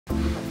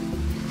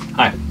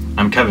Hi,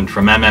 I'm Kevin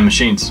from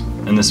Machines.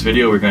 In this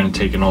video we're going to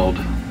take an old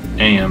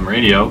AM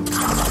radio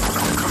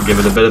and give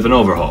it a bit of an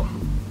overhaul.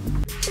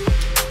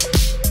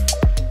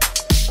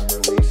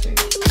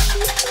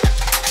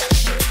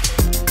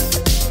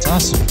 It's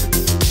awesome.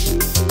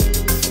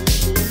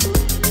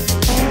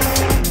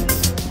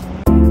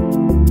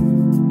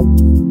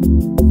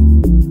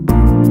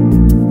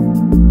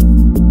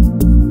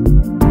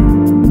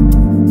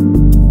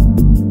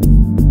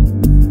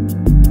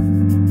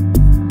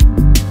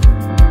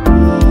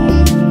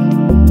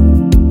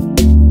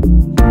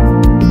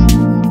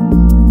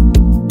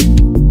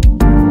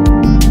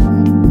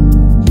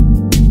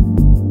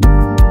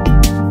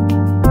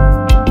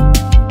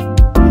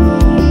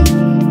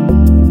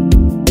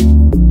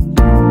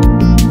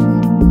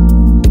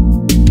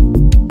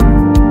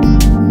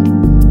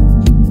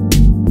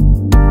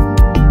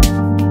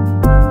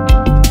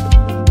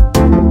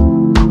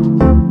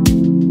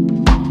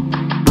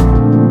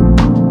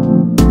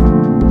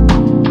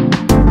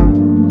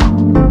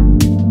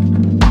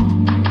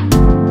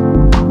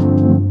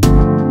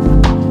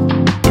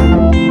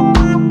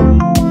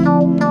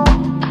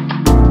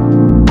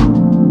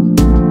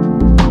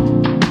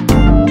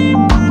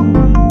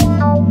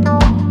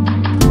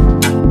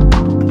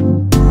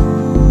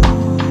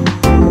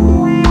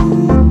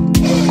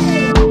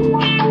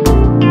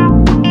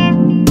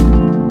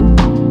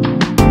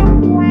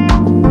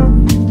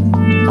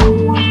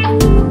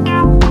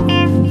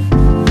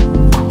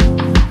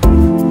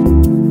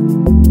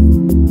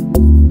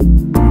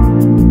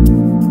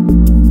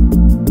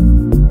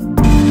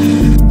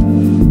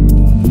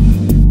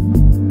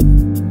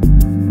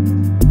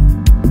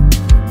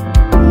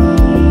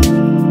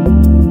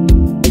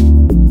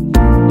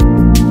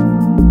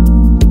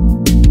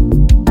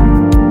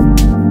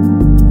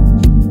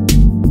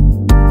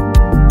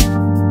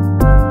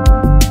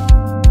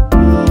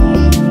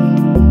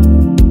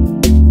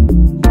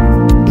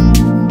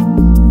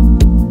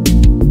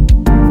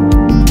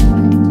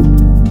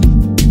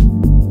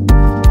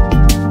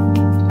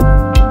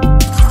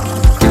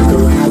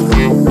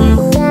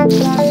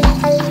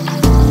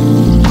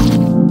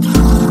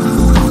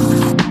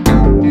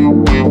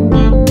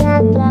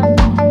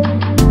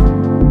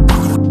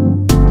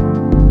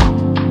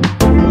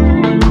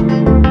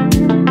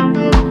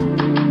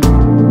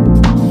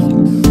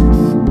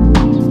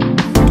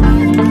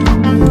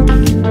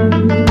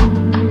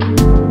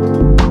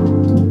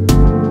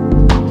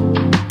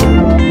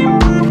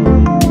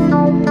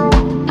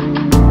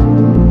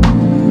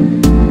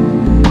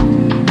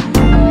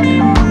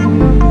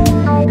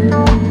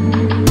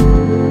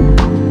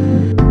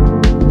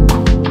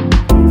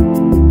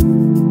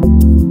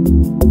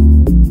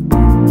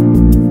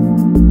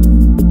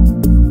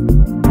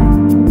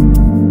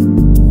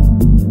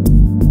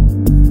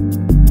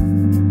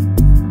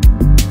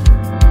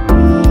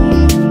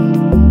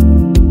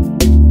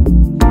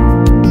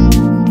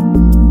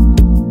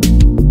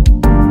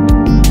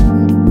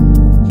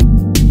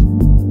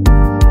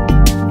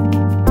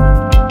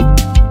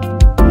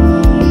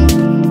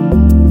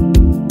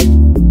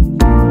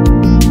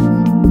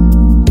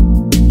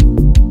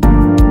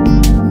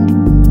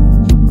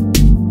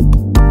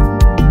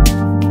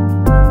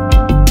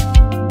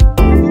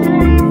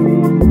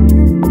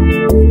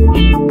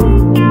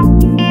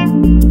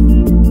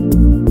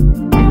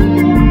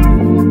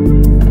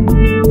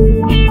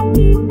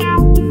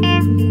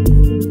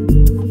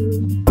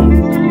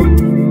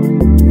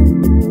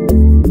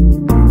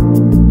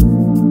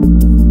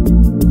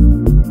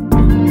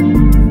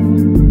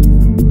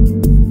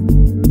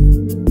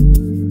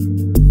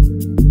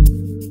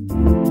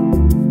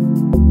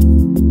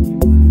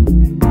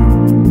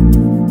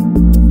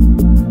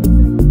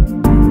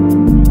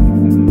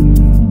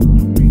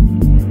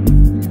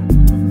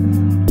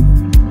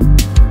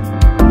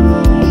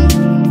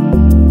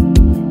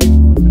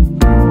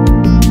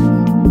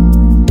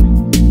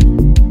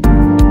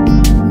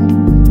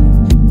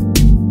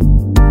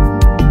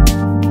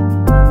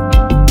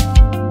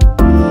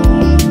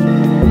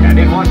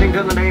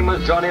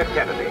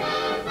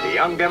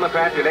 Young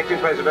Democrat elected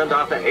president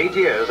after 8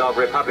 years of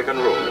Republican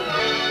rule.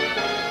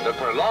 The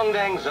prolonged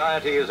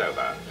anxiety is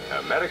over.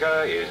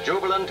 America is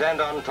jubilant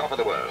and on top of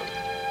the world.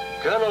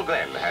 Colonel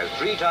Glenn has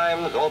 3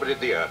 times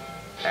orbited the Earth,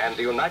 and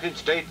the United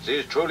States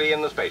is truly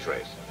in the space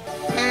race.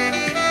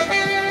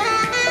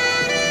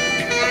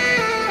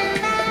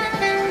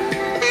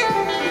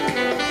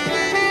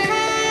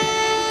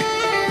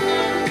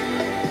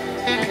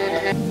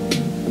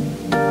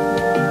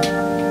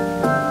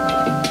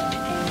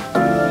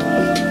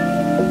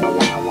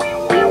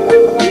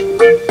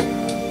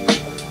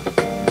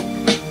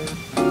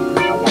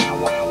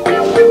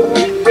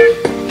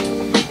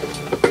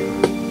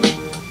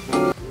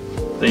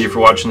 Thank you for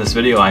watching this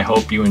video. I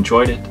hope you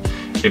enjoyed it.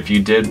 If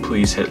you did,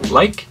 please hit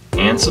like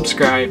and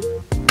subscribe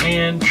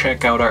and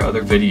check out our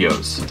other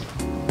videos.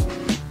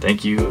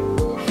 Thank you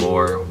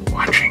for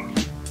watching.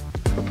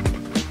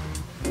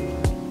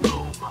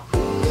 Boom.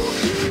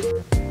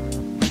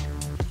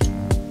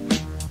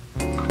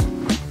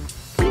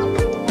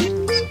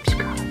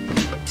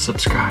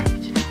 Subscribe.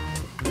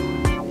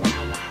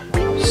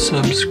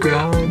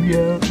 subscribe,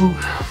 yo.